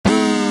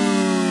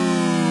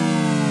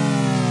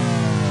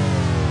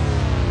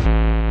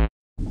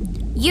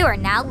You are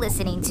now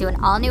listening to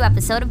an all-new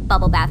episode of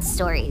Bubble Bath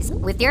Stories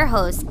with your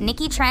hosts,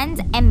 Nikki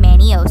Trends and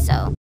Manny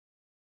Oso.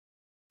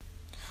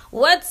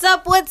 What's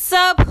up,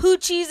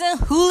 hoochies and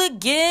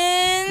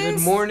hooligans?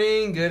 Good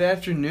morning, good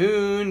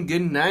afternoon,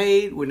 good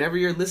night, whenever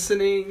you're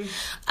listening.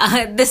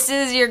 This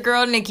is your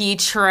girl, Nikki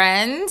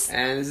Trends.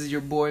 And this is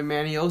your boy,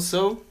 Manny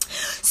Oso.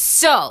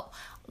 So,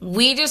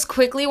 we just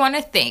quickly want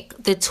to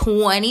thank the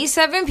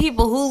 27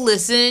 people who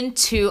listened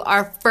to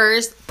our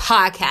first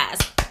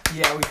podcast.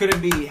 Yeah, we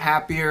couldn't be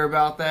happier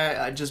about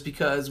that, just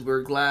because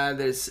we're glad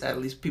there's at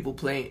least people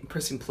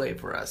pressing play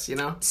for us, you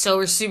know? So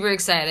we're super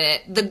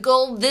excited. The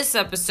goal this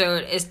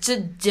episode is to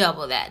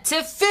double that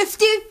to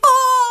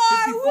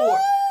 54!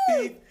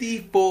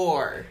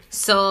 54!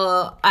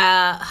 So,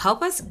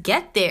 help us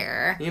get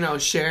there. You know,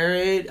 share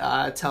it,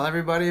 tell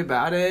everybody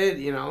about it,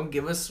 you know,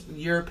 give us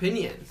your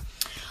opinion.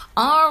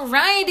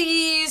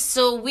 Alrighty,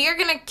 so we are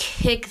gonna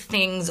kick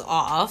things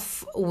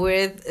off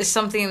with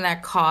something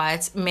that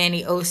caught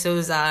Manny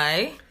Oso's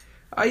eye.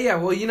 Oh yeah,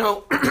 well, you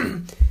know,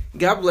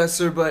 God bless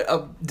her, but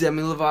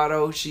Demi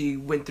Lovato, she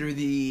went through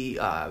the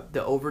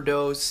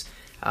overdose.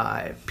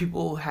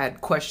 People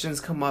had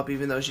questions come up,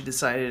 even though she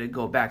decided to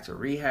go back to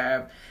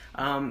rehab.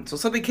 So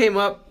something came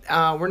up.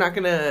 We're not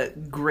gonna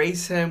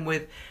grace him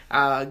with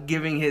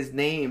giving his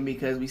name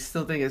because we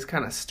still think it's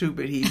kind of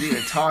stupid he's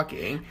even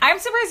talking. I'm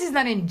surprised he's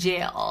not in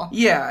jail.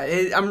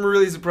 Yeah, I'm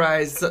really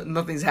surprised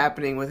nothing's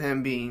happening with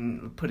him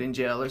being put in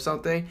jail or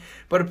something.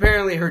 But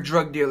apparently her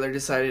drug dealer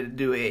decided to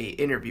do a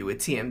interview with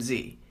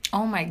TMZ.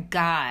 Oh my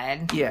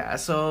God. Yeah,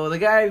 so the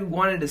guy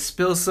wanted to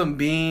spill some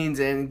beans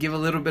and give a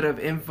little bit of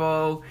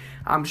info.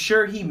 I'm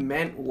sure he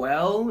meant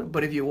well,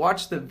 but if you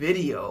watch the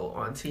video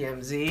on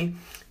TMZ,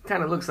 it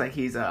kind of looks like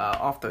he's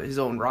off his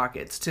own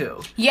rockets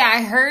too. Yeah,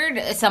 I heard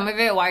some of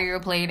it while you were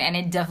playing, and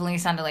it definitely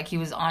sounded like he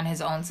was on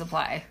his own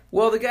supply.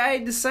 Well, the guy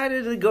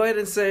decided to go ahead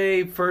and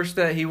say first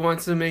that he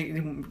wants to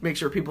make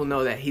sure people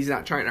know that he's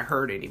not trying to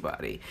hurt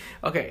anybody.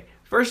 Okay,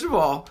 first of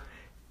all,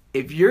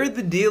 if you're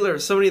the dealer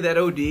of somebody that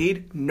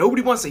OD'd,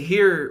 nobody wants to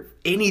hear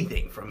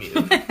anything from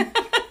you.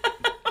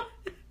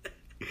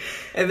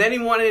 And then he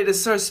wanted to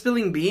start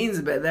spilling beans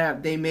about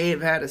that they may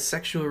have had a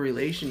sexual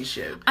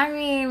relationship. I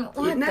mean,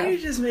 what now you're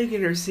just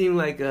making her seem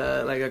like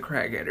a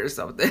crackhead or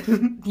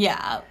something.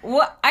 Yeah.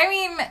 Well, I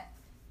mean,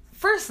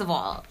 first of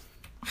all,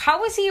 how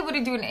was he able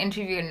to do an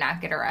interview and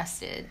not get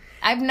arrested?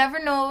 I've never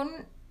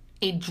known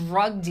a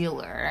drug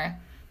dealer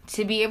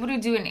to be able to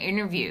do an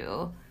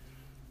interview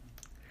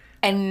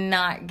and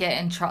not get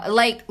in trouble.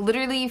 Like,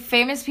 literally,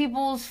 famous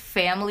people's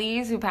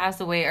families who passed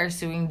away are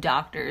suing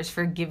doctors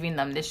for giving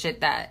them the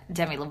shit that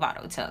Demi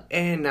Lovato took.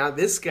 And now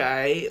this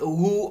guy,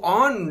 who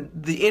on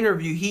the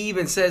interview, he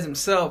even says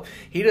himself,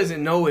 he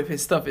doesn't know if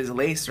his stuff is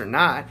laced or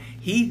not.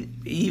 He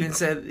even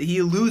said, he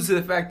alludes to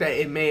the fact that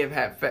it may have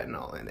had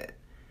fentanyl in it.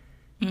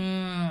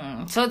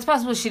 So it's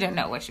possible she didn't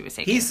know what she was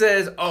taking. He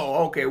says,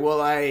 oh, okay, well,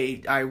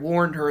 I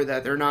warned her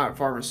that they're not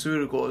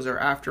pharmaceuticals or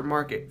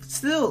aftermarket.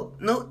 Still,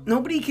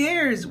 nobody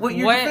cares what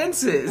your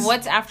defense is.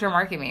 What's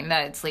aftermarket mean?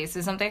 That it's laced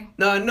with something?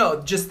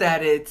 No, just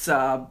that it's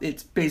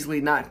basically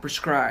not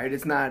prescribed.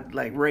 It's not,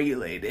 like,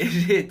 regulated.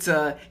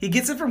 He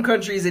gets it from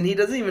countries, and he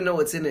doesn't even know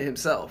what's in it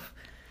himself.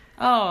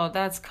 Oh,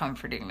 that's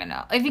comforting to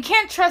know. If you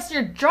can't trust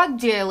your drug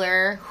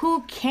dealer,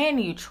 who can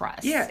you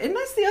trust? Yeah, and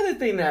that's the other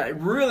thing that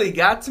really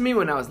got to me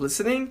when I was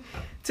listening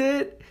to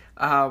it.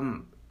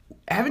 Haven't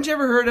you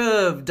ever heard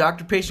of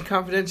doctor-patient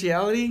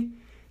confidentiality?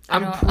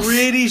 I'm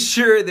pretty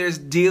sure there's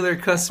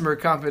dealer-customer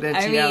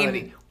confidentiality. I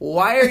mean,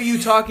 why are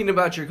you talking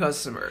about your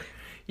customer?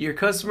 Your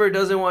customer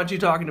doesn't want you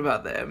talking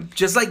about them.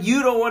 Just like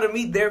you don't want to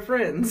meet their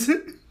friends.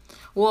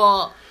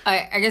 Well,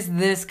 I guess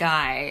this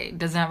guy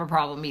doesn't have a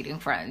problem meeting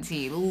friends.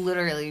 He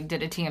literally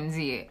did a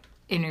TMZ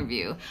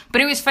interview. But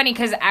it was funny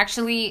because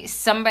actually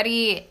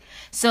somebody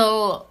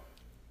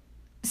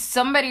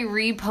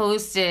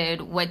reposted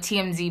what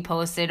TMZ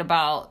posted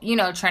about, you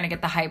know, trying to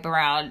get the hype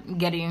around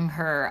getting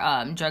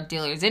her drug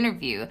dealer's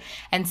interview.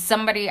 And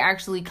somebody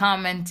actually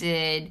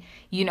commented,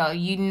 you know,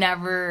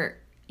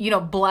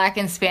 Black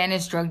and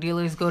Spanish drug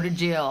dealers go to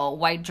jail.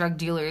 White drug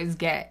dealers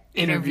get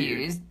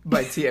interviews.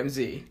 By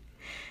TMZ.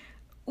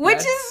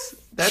 Which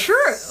that's true.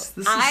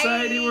 The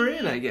society we're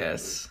in, I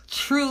guess.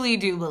 Truly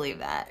do believe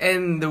that.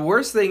 And the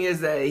worst thing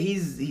is that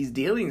he's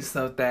dealing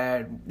stuff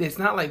that it's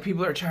not like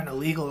people are trying to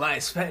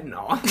legalize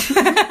fentanyl.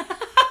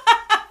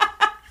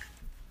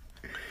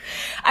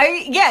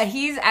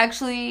 He's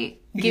actually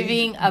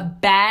giving a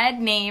bad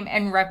name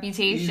and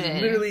reputation.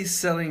 He's literally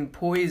selling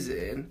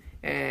poison,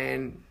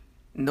 and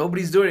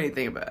nobody's doing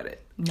anything about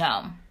it.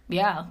 No.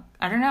 Yeah.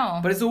 I don't know.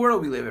 But it's the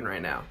world we live in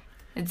right now.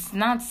 It's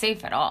not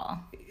safe at all.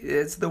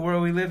 It's the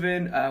world we live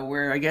in,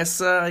 where I guess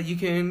you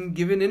can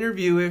give an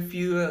interview if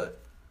you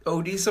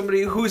OD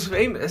somebody who's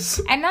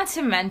famous. And not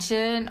to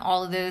mention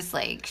all of this,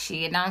 like,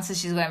 she announces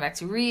she's going back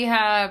to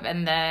rehab,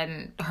 and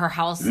then her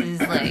house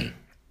is, like,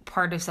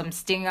 part of some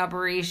sting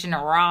operation,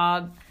 a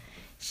rob.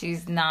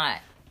 She's not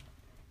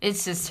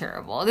It's just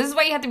terrible. This is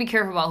why you have to be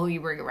careful about who you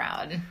bring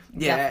around.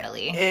 Yeah,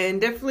 Definitely. and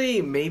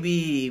definitely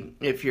maybe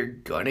if you're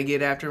gonna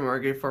get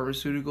aftermarket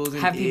pharmaceuticals,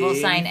 Have people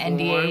sign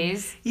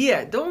NDAs.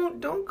 Yeah,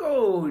 don't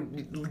go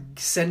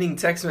sending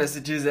text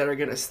messages that are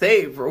gonna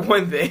stay, for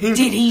one thing.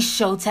 Did he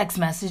show text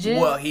messages?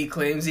 Well, he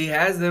claims he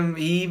has them.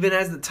 He even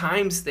has the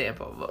timestamp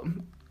of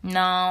them.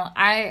 No,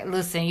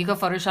 listen, you can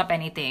Photoshop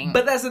anything.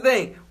 But that's the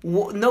thing.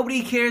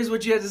 Nobody cares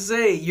what you have to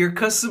say. Your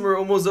customer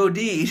almost OD'd.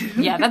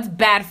 Yeah, that's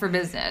bad for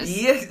business.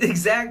 Yeah,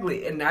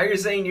 exactly. And now you're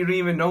saying you don't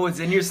even know what's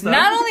in your stuff?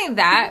 Not only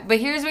that, but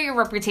here's what your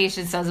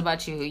reputation says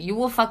about you. You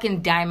will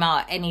fucking dime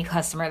out any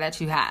customer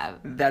that you have.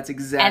 That's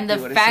exactly what it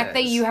says. And the fact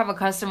that you have a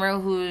customer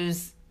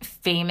who's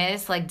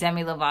famous, like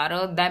Demi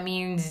Lovato, that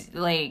means,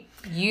 like,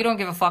 you don't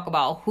give a fuck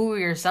about who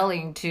you're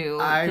selling to,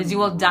 because you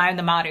will dime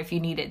them out if you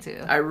needed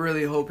to. I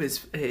really hope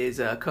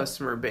his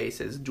customer base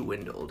has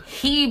dwindled.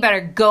 He better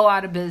go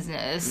out of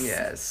business.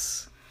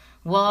 Yes.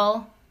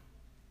 Well,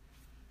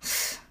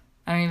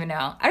 I don't even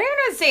know. I don't even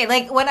know what to say.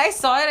 Like, when I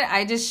saw it,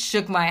 I just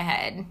shook my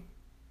head.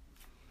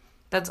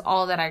 That's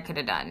all that I could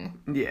have done.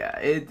 Yeah,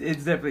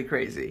 it's definitely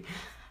crazy.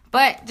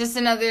 But just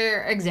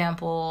another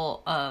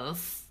example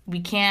of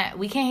we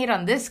can't hate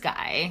on this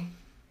guy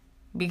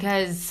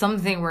because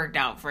something worked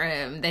out for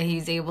him, that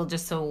he's able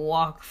just to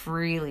walk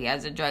freely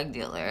as a drug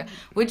dealer.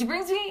 Which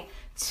brings me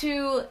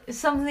to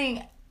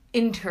something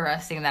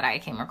interesting that I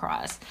came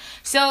across.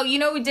 So,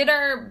 we did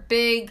our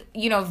big,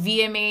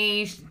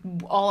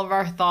 VMA, all of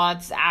our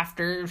thoughts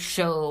after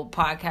show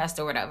podcast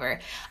or whatever.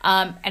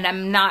 And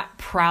I'm not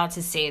proud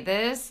to say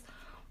this,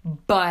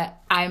 but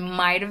I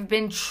might have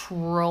been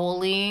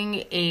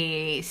trolling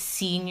a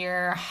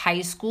senior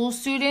high school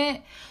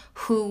student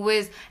who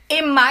was,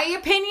 in my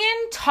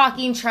opinion,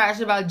 talking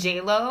trash about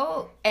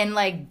J-Lo and,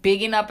 like,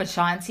 bigging up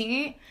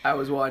Ashanti. I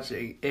was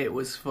watching. It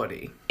was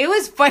funny. It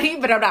was funny,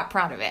 but I'm not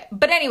proud of it.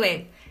 But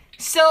anyway,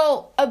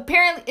 so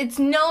apparently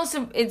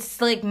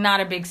it's like not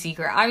a big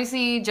secret.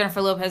 Obviously,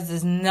 Jennifer Lopez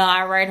does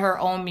not write her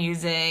own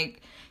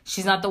music.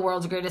 She's not the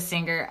world's greatest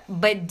singer.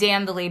 But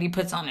damn, the lady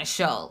puts on a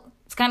show.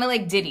 It's kind of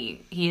like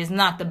Diddy. He is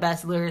not the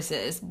best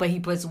lyricist, but he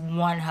puts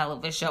one hell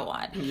of a show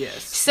on.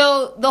 Yes.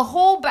 So the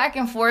whole back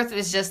and forth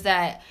is just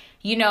that,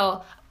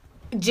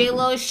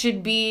 J-Lo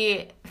should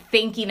be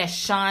thanking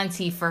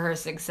Ashanti for her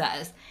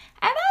success.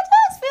 And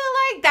I just feel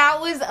like that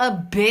was a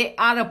bit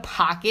out of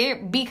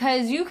pocket,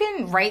 because you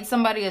can write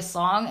somebody a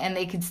song and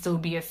they could still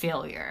be a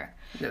failure.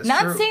 That's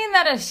not true. saying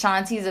that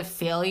Ashanti's a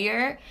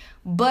failure,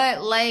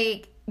 but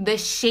like, the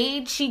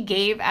shade she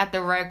gave at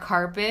the red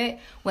carpet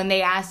when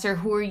they asked her,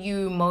 who are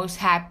you most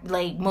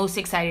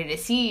excited to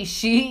see?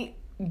 She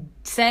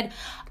said,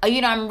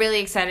 I'm really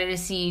excited to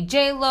see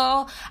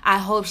J-Lo. I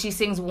hope she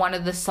sings one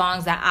of the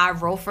songs that I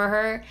wrote for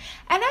her.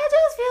 And I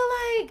just feel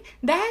like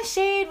that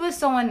shade was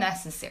so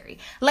unnecessary.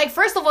 Like,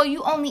 first of all,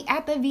 you only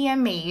at the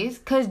VMAs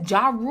because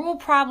Ja Rule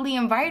probably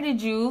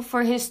invited you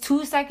for his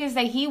 2 seconds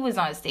that he was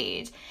on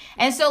stage.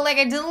 And so, like,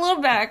 I did a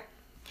little back,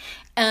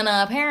 and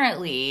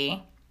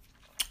apparently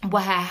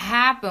what had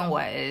happened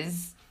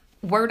was,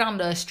 word on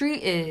the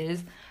street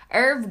is,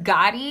 Irv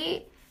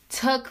Gotti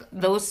took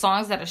those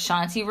songs that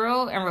Ashanti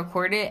wrote and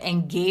recorded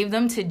and gave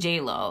them to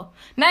J-Lo.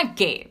 Not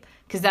gave,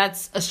 because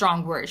that's a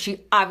strong word.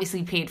 She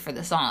obviously paid for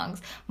the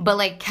songs. But,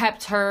 like,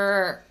 kept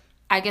her,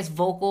 I guess,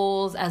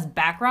 vocals as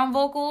background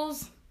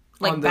vocals.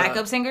 Like,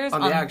 backup singers.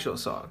 On the actual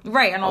song.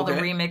 Right, and all the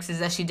remixes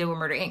that she did with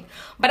Murder, Inc.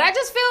 But I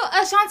just feel,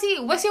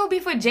 Ashanti, what's your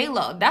beef with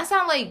J-Lo? That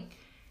sound like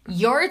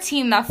your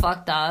team that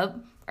fucked up.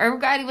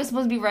 Irv Gotti was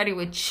supposed to be ready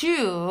with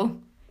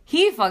you.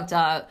 He fucked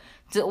up.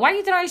 Why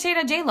you throwing shade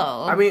at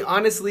J-Lo? I mean,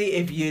 honestly,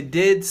 if you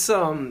did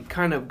some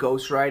kind of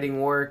ghostwriting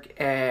work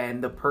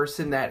and the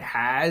person that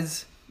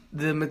has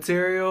the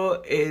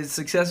material is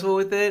successful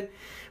with it,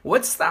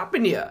 what's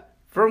stopping you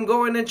from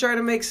going and trying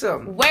to make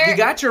some? You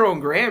got your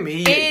own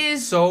Grammy.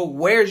 So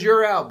where's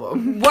your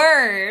album?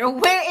 Where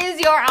is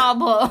your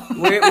album?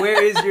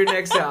 where is your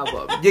next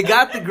album? You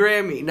got the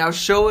Grammy. Now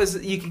show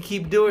us you can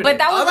keep doing it. But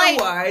that was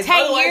like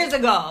 10 years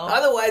ago.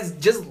 Otherwise,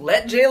 just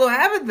let J-Lo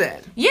have it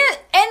then. Yeah.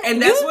 And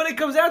that's what it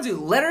comes down to.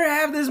 Let her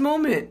have this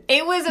moment.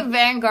 It was a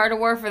Vanguard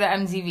Award for the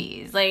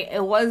MTVs. Like,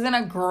 it wasn't a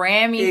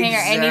Grammy thing or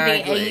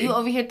anything. And you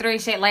over here throwing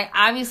shit. Like,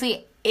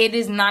 obviously, it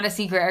is not a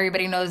secret.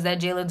 Everybody knows that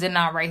J-Lo did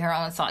not write her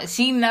own songs.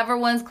 She never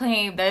once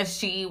claimed that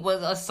she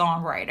was a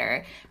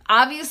songwriter.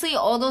 Obviously,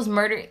 all those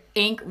Murder,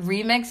 Inc.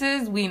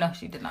 remixes, we know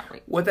she did not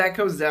write. What that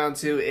comes down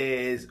to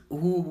is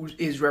who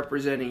is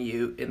representing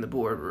you in the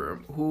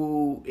boardroom.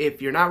 Who,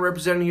 if you're not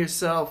representing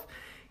yourself,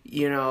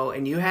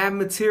 and you have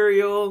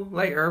material,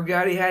 like Irv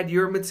Gotti had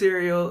your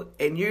material,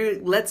 and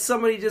you let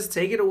somebody just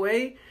take it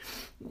away,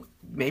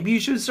 maybe you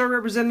should start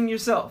representing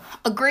yourself.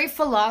 A great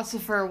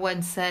philosopher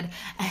once said,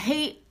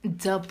 hate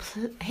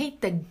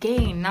the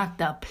game, not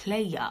the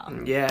player.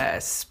 Yeah,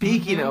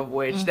 speaking of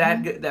which,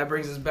 that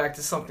brings us back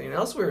to something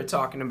else we were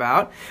talking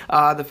about.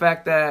 The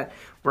fact that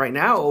right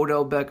now,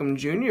 Odell Beckham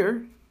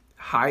Jr.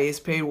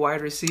 highest paid wide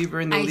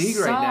receiver in the league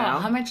right now.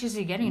 How much is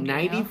he getting?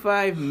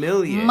 $95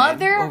 million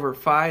over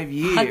 5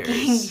 years.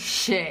 Fucking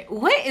shit.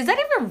 What is that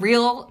even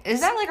real?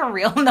 Is that like a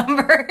real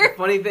number?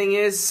 Funny thing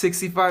is,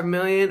 $65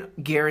 million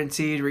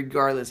guaranteed,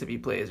 regardless if he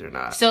plays or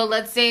not. So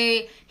let's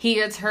say he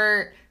gets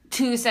hurt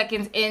 2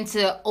 seconds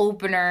into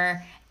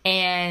opener,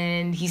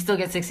 and he still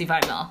gets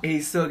 65 mil.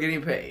 He's still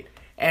getting paid.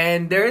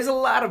 And there is a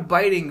lot of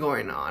biting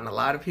going on. A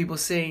lot of people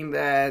saying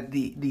that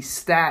the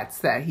stats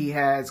that he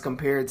has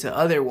compared to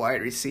other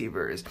wide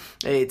receivers,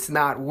 it's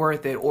not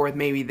worth it, or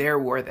maybe they're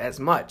worth as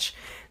much.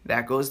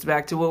 That goes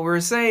back to what we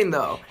were saying,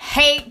 though.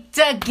 Hate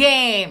the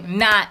game,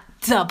 not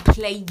the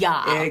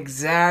player.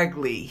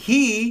 Exactly.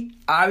 He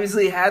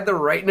obviously had the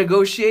right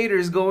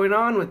negotiators going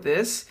on with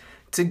this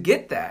to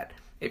get that.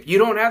 If you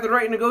don't have the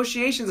right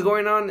negotiations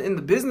going on in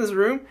the business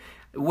room,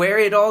 where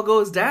it all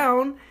goes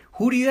down,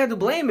 who do you have to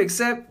blame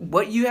except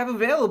what you have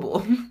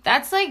available?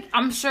 That's like,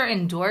 I'm sure,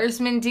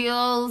 endorsement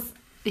deals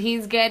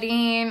he's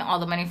getting, all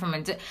the money from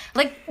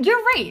like,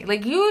 you're right.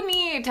 Like, you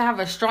need to have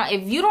a strong,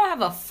 if you don't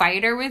have a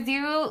fighter with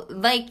you,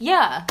 like,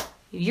 yeah,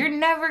 you're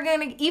never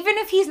gonna, even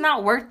if he's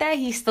not worth that,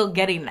 he's still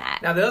getting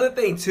that. Now, the other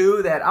thing,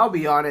 too, that I'll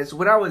be honest,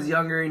 when I was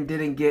younger and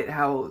didn't get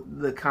how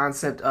the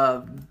concept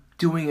of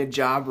doing a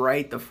job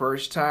right the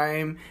first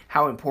time,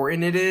 how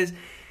important it is,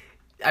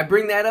 I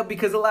bring that up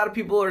because a lot of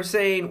people are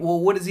saying, well,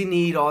 what does he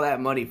need all that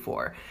money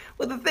for?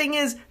 Well, the thing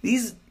is,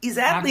 these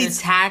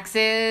athletes...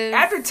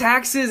 After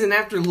taxes and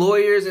after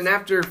lawyers and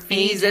after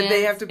fees that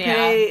they have to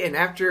pay and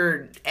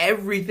after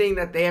everything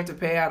that they have to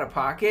pay out of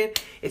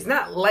pocket, it's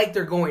not like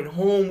they're going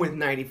home with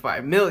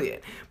 $95 million.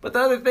 But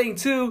the other thing,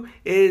 too,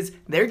 is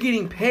they're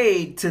getting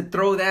paid to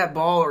throw that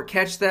ball or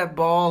catch that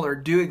ball or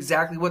do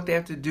exactly what they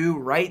have to do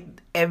right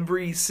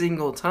every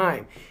single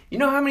time. You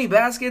know how many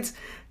baskets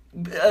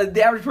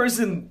the average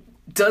person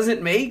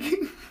doesn't make?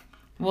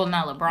 Well,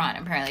 not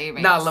LeBron, apparently. He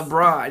makes, not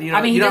LeBron. You know,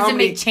 I mean, he doesn't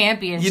make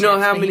championships. You know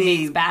how many he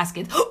makes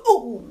baskets.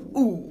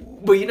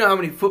 But you know how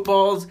many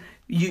footballs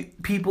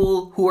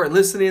people who are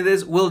listening to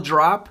this will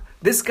drop?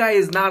 This guy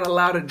is not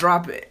allowed to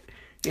drop it.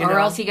 Or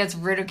else he gets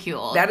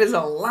ridiculed. That is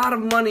a lot of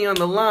money on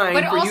the line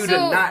you to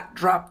not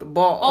drop the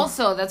ball.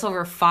 Also, that's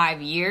over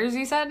 5 years,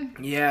 you said?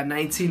 Yeah,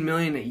 $19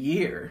 million a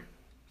year.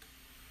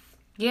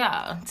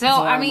 Yeah. So,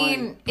 I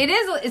mean,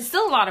 it's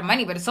still a lot of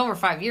money, but it's over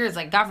 5 years.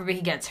 Like, God forbid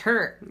he gets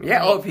hurt.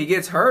 Yeah, if he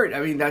gets hurt,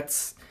 I mean,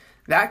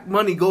 that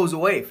money goes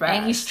away fast.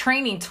 And he's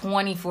training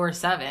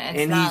 24/7.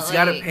 And he's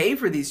got to pay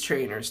for these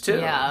trainers, too.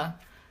 Yeah.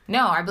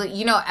 No, I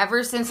believe,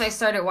 ever since I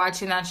started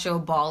watching that show,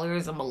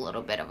 Ballers, I'm a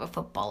little bit of a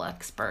football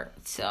expert.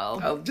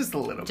 So just a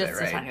little bit,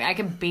 right? I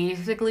can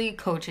basically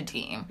coach a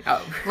team.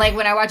 Oh. Like,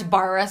 when I watch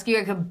Bar Rescue,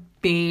 I could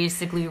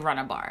basically run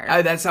a bar.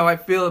 That's how I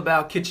feel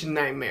about Kitchen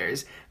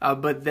Nightmares.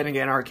 But then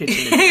again, our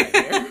kitchen is a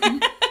nightmare.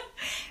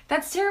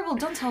 That's terrible.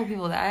 Don't tell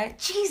people that.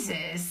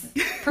 Jesus.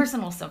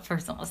 Personal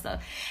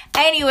stuff.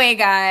 Anyway,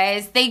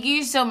 guys, thank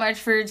you so much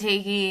for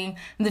taking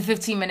the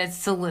 15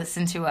 minutes to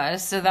listen to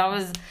us. So that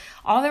was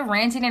all the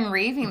ranting and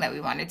raving that we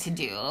wanted to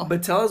do.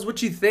 But tell us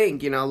what you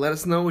think. Let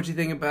us know what you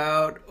think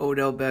about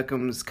Odell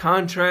Beckham's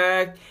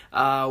contract,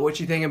 what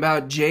you think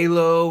about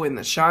J-Lo and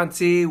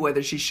Ashanti,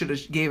 whether she should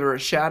have gave her a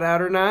shout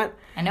out or not.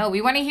 I know.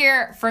 We want to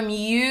hear from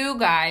you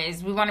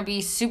guys. We want to be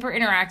super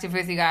interactive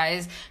with you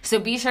guys. So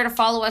be sure to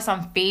follow us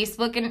on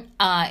Facebook and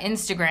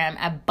Instagram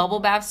at Bubble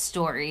Bath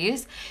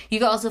Stories. You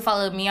can also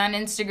follow me on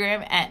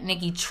Instagram at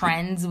Nikki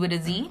Trends with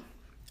a Z.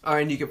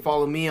 And you can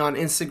follow me on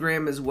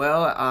Instagram as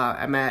well.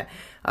 I'm at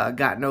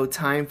Got No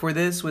Time for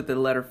This with the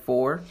letter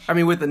 4. I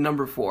mean, with the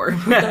number 4.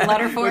 The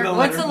letter 4?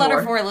 What's the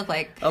letter 4 look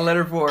like? A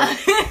letter 4.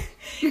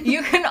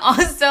 You can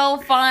also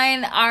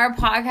find our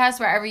podcast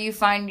wherever you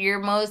find your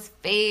most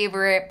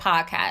favorite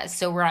podcasts.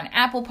 So we're on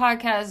Apple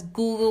Podcasts,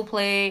 Google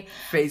Play,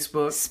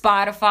 Facebook,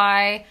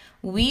 Spotify.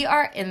 We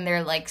are in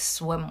there like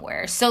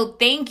swimwear. So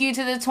thank you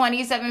to the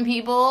 27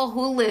 people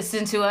who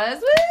listen to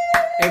us.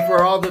 Woo! And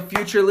for all the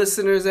future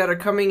listeners that are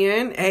coming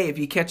in, hey, if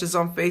you catch us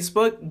on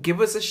Facebook,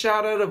 give us a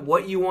shout out of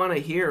what you want to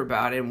hear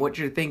about and what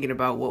you're thinking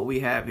about what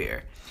we have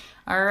here.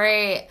 All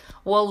right.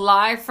 Well,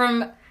 live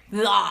from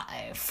the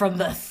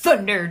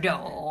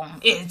Thunderdome,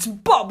 it's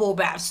Bubble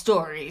Bath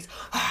Stories.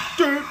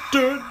 All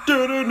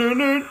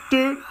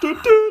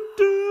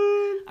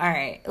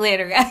right.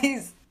 Later,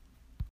 guys.